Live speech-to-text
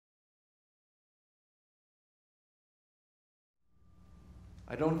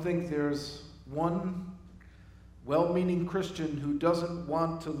I don't think there's one well-meaning Christian who doesn't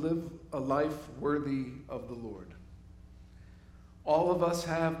want to live a life worthy of the Lord. All of us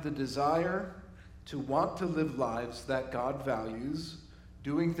have the desire to want to live lives that God values,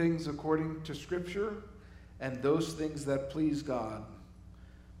 doing things according to Scripture and those things that please God,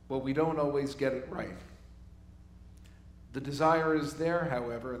 but we don't always get it right. The desire is there,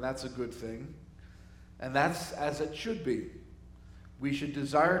 however, and that's a good thing, and that's as it should be. We should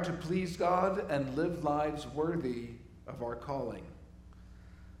desire to please God and live lives worthy of our calling.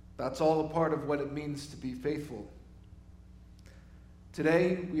 That's all a part of what it means to be faithful.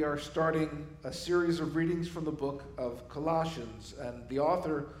 Today, we are starting a series of readings from the book of Colossians, and the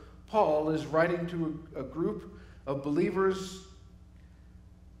author, Paul, is writing to a group of believers,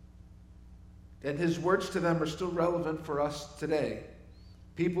 and his words to them are still relevant for us today.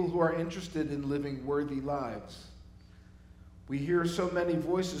 People who are interested in living worthy lives. We hear so many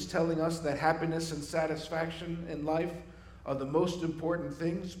voices telling us that happiness and satisfaction in life are the most important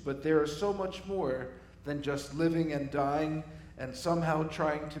things, but there is so much more than just living and dying and somehow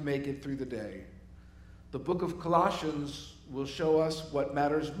trying to make it through the day. The book of Colossians will show us what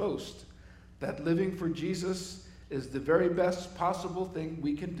matters most, that living for Jesus is the very best possible thing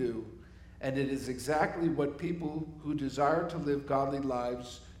we can do, and it is exactly what people who desire to live godly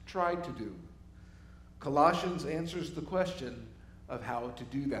lives try to do. Colossians answers the question of how to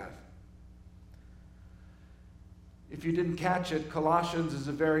do that. If you didn't catch it, Colossians is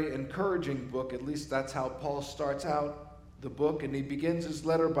a very encouraging book. At least that's how Paul starts out the book, and he begins his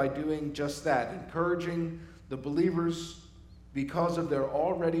letter by doing just that, encouraging the believers because of their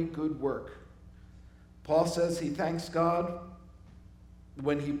already good work. Paul says he thanks God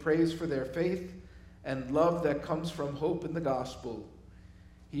when he prays for their faith and love that comes from hope in the gospel.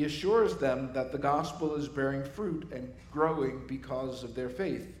 He assures them that the gospel is bearing fruit and growing because of their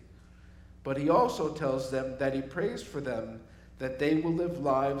faith. But he also tells them that he prays for them that they will live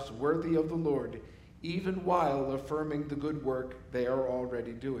lives worthy of the Lord, even while affirming the good work they are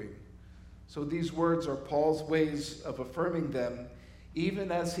already doing. So these words are Paul's ways of affirming them,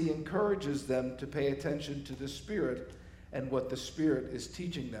 even as he encourages them to pay attention to the Spirit and what the Spirit is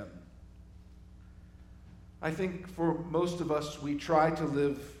teaching them. I think for most of us, we try to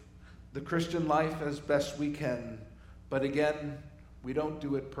live the Christian life as best we can, but again, we don't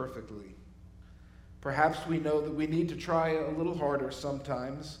do it perfectly. Perhaps we know that we need to try a little harder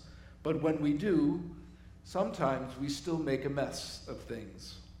sometimes, but when we do, sometimes we still make a mess of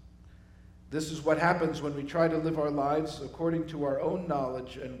things. This is what happens when we try to live our lives according to our own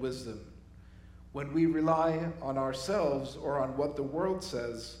knowledge and wisdom. When we rely on ourselves or on what the world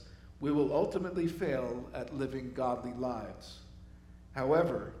says, we will ultimately fail at living godly lives.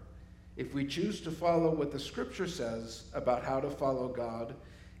 However, if we choose to follow what the Scripture says about how to follow God,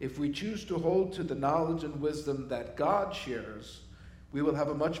 if we choose to hold to the knowledge and wisdom that God shares, we will have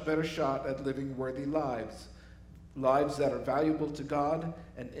a much better shot at living worthy lives, lives that are valuable to God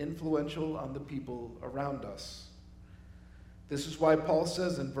and influential on the people around us. This is why Paul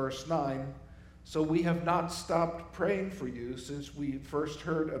says in verse 9, "So we have not stopped praying for you since we first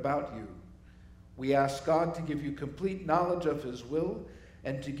heard about you. We ask God to give you complete knowledge of his will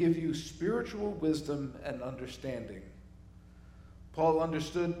and to give you spiritual wisdom and understanding." Paul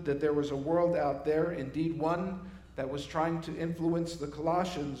understood that there was a world out there, indeed one that was trying to influence the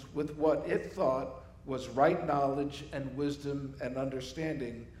Colossians with what it thought was right knowledge and wisdom and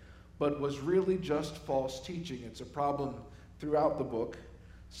understanding, but was really just false teaching. It's a problem throughout the book.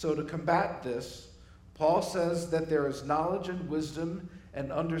 So to combat this, Paul says that there is knowledge and wisdom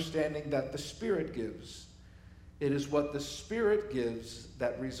and understanding that the Spirit gives. It is what the Spirit gives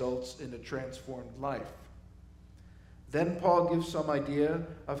that results in a transformed life. Then Paul gives some idea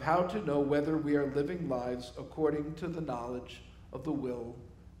of how to know whether we are living lives according to the knowledge of the will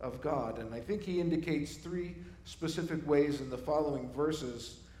of God. And I think he indicates three specific ways in the following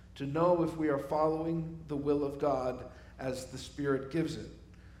verses to know if we are following the will of God as the Spirit gives it.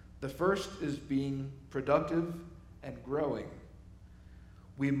 The first is being productive and growing.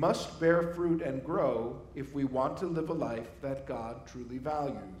 We must bear fruit and grow if we want to live a life that God truly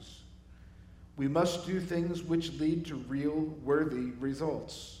values. We must do things which lead to real, worthy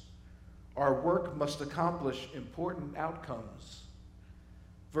results. Our work must accomplish important outcomes.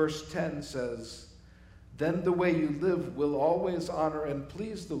 Verse 10 says, "Then the way you live will always honor and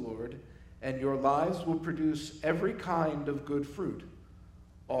please the Lord, and your lives will produce every kind of good fruit.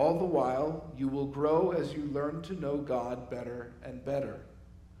 All the while, you will grow as you learn to know God better and better."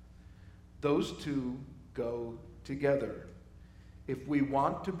 Those two go together. If we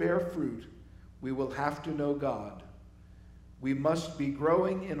want to bear fruit, we will have to know God. We must be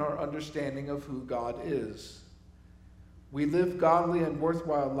growing in our understanding of who God is. We live godly and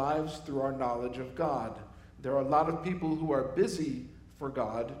worthwhile lives through our knowledge of God. There are a lot of people who are busy for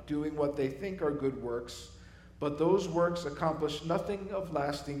God, doing what they think are good works, but those works accomplish nothing of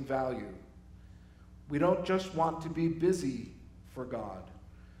lasting value. We don't just want to be busy for God.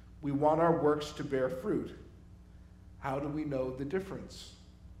 We want our works to bear fruit. How do we know the difference?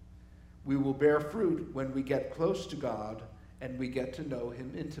 We will bear fruit when we get close to God and we get to know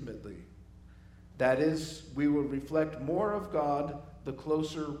him intimately. That is, we will reflect more of God the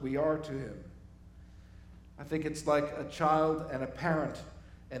closer we are to him. I think it's like a child and a parent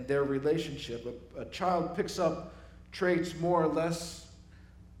and their relationship. A child picks up traits more or less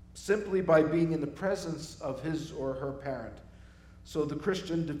simply by being in the presence of his or her parent. So the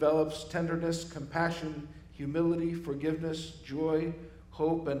Christian develops tenderness, compassion, humility, forgiveness, joy,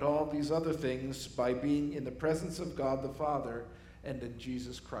 hope, and all these other things by being in the presence of God the Father and in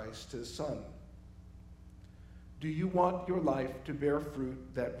Jesus Christ, his Son. Do you want your life to bear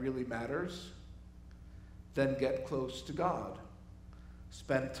fruit that really matters? Then get close to God.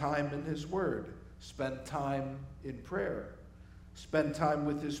 Spend time in his word. Spend time in prayer. Spend time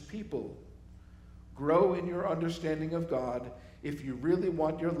with his people. Grow in your understanding of God if you really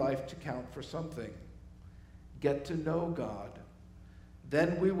want your life to count for something. Get to know God.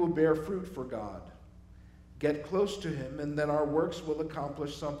 Then we will bear fruit for God. Get close to him, and then our works will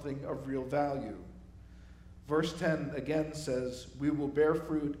accomplish something of real value. Verse 10 again says, we will bear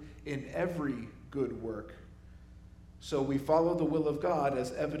fruit in every good work. So we follow the will of God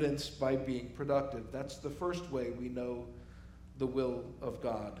as evidenced by being productive. That's the first way we know the will of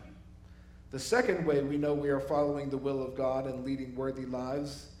God. The second way we know we are following the will of God and leading worthy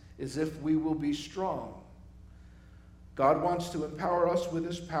lives is if we will be strong. God wants to empower us with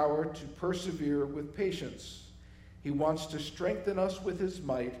his power to persevere with patience. He wants to strengthen us with his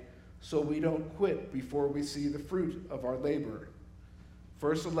might so we don't quit before we see the fruit of our labor.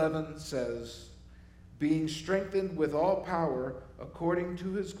 Verse 11 says, being strengthened with all power according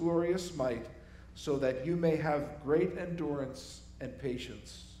to his glorious might, so that you may have great endurance and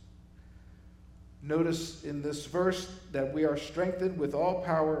patience. Notice in this verse that we are strengthened with all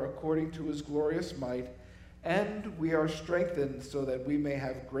power according to his glorious might, and we are strengthened so that we may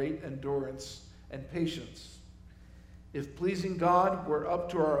have great endurance and patience. If pleasing God were up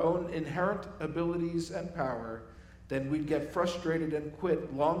to our own inherent abilities and power, then we'd get frustrated and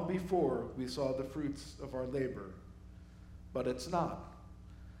quit long before we saw the fruits of our labor. But it's not.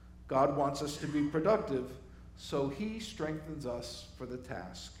 God wants us to be productive, so he strengthens us for the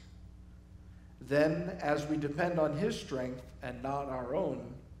task. Then, as we depend on his strength and not our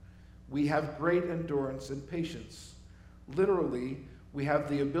own, we have great endurance and patience. Literally, we have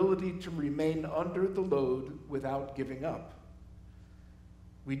the ability to remain under the load without giving up.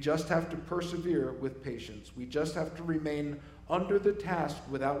 We just have to persevere with patience. We just have to remain under the task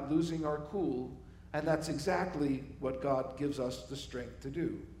without losing our cool, and that's exactly what God gives us the strength to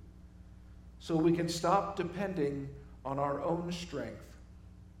do. So we can stop depending on our own strength.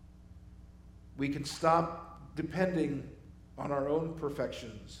 We can stop depending on our own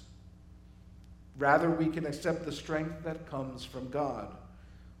perfections. Rather, we can accept the strength that comes from God.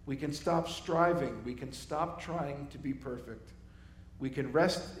 We can stop striving. We can stop trying to be perfect. We can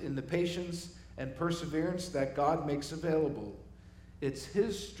rest in the patience and perseverance that God makes available. It's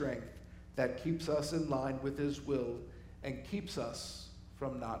his strength that keeps us in line with his will and keeps us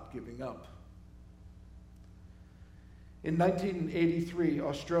from not giving up. In 1983,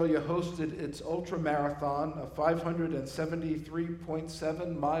 Australia hosted its ultramarathon, a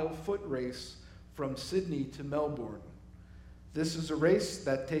 573.7-mile foot race from Sydney to Melbourne. This is a race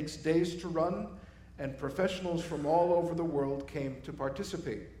that takes days to run, and professionals from all over the world came to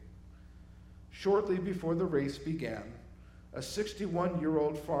participate. Shortly before the race began, a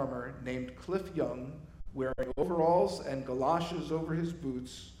 61-year-old farmer named Cliff Young, wearing overalls and galoshes over his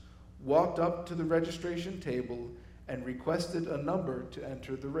boots, walked up to the registration table and requested a number to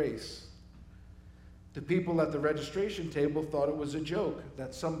enter the race. The people at the registration table thought it was a joke,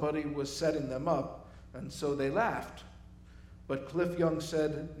 that somebody was setting them up, and so they laughed. But Cliff Young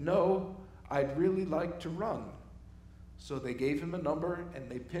said, "No, I'd really like to run." So they gave him a number and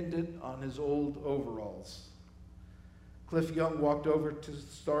they pinned it on his old overalls. Cliff Young walked over to the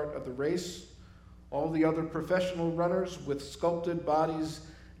start of the race. All the other professional runners with sculpted bodies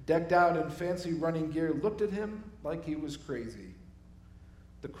decked out in fancy running gear looked at him like he was crazy.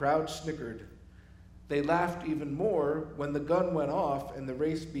 The crowd snickered. They laughed even more when the gun went off and the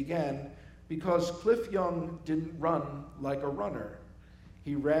race began, because Cliff Young didn't run like a runner.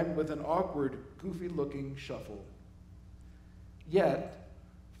 He ran with an awkward, goofy-looking shuffle. Yet,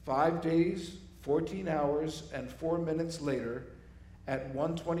 5 days, 14 hours, and 4 minutes later, at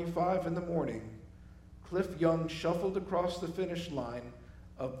 1:25 in the morning, Cliff Young shuffled across the finish line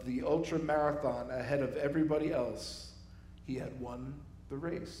of the ultra marathon ahead of everybody else. He had won the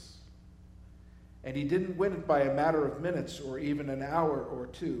race. And he didn't win it by a matter of minutes or even an hour or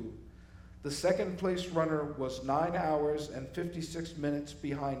two. The second place runner was 9 hours and 56 minutes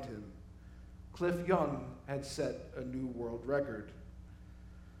behind him. Cliff Young had set a new world record.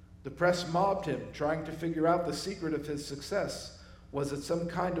 The press mobbed him, trying to figure out the secret of his success. Was it some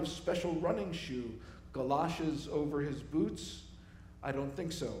kind of special running shoe, galoshes over his boots? I don't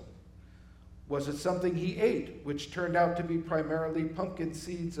think so. Was it something he ate, which turned out to be primarily pumpkin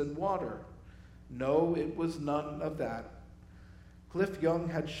seeds and water? No, it was none of that. Cliff Young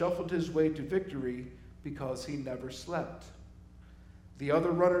had shuffled his way to victory because he never slept. The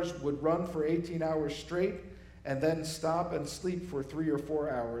other runners would run for 18 hours straight and then stop and sleep for 3 or 4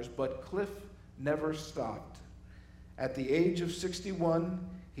 hours, but Cliff never stopped. At the age of 61,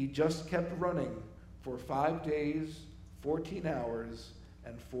 he just kept running for 5 days, 14 hours,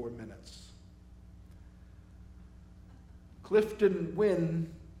 and 4 minutes. Cliff didn't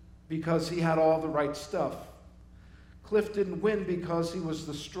win because he had all the right stuff. Cliff didn't win because he was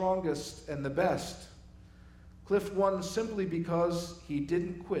the strongest and the best. Cliff won simply because he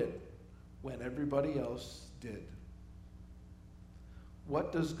didn't quit when everybody else did.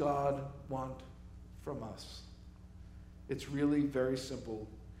 What does God want from us? It's really very simple.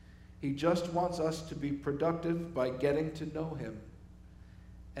 He just wants us to be productive by getting to know him.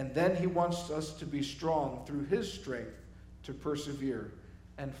 And then he wants us to be strong through his strength to persevere.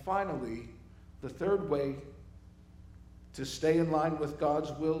 And finally, the third way to stay in line with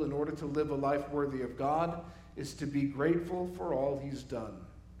God's will in order to live a life worthy of God is to be grateful for all he's done.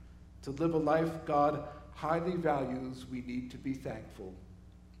 To live a life God highly values, we need to be thankful.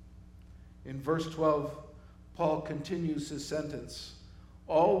 In verse 12, Paul continues his sentence,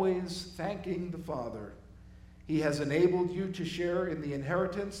 always thanking the Father. He has enabled you to share in the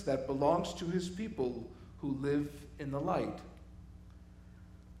inheritance that belongs to his people who live in the light.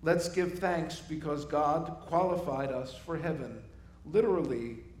 Let's give thanks because God qualified us for heaven.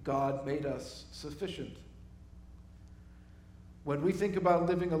 Literally, God made us sufficient. When we think about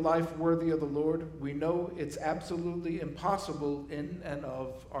living a life worthy of the Lord, we know it's absolutely impossible in and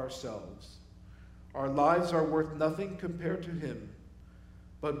of ourselves. Our lives are worth nothing compared to him.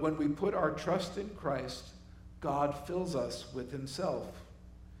 But when we put our trust in Christ, God fills us with himself.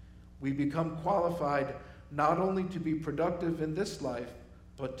 We become qualified not only to be productive in this life,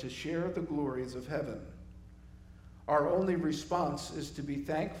 but to share the glories of heaven. Our only response is to be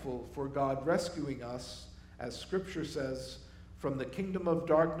thankful for God rescuing us, as Scripture says, from the kingdom of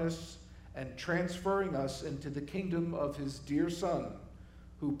darkness and transferring us into the kingdom of his dear Son,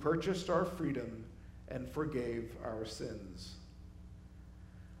 who purchased our freedom and forgave our sins.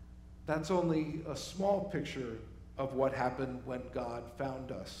 That's only a small picture of what happened when God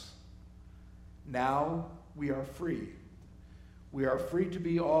found us. Now we are free. We are free to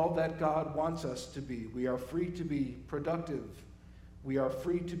be all that God wants us to be. We are free to be productive. We are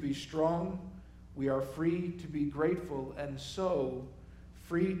free to be strong. We are free to be grateful, and so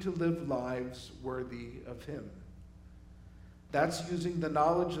free to live lives worthy of him. That's using the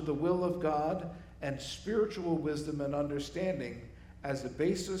knowledge of the will of God and spiritual wisdom and understanding as a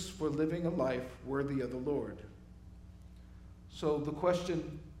basis for living a life worthy of the Lord. So the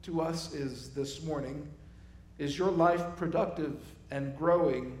question to us is this morning, is your life productive and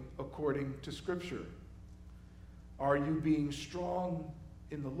growing according to Scripture? Are you being strong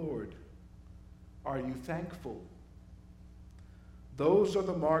in the Lord? Are you thankful? Those are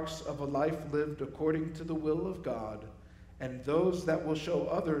the marks of a life lived according to the will of God, and those that will show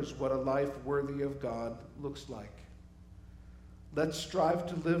others what a life worthy of God looks like. Let's strive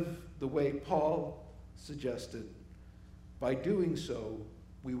to live the way Paul suggested. By doing so,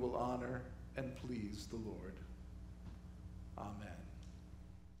 we will honor and please the Lord.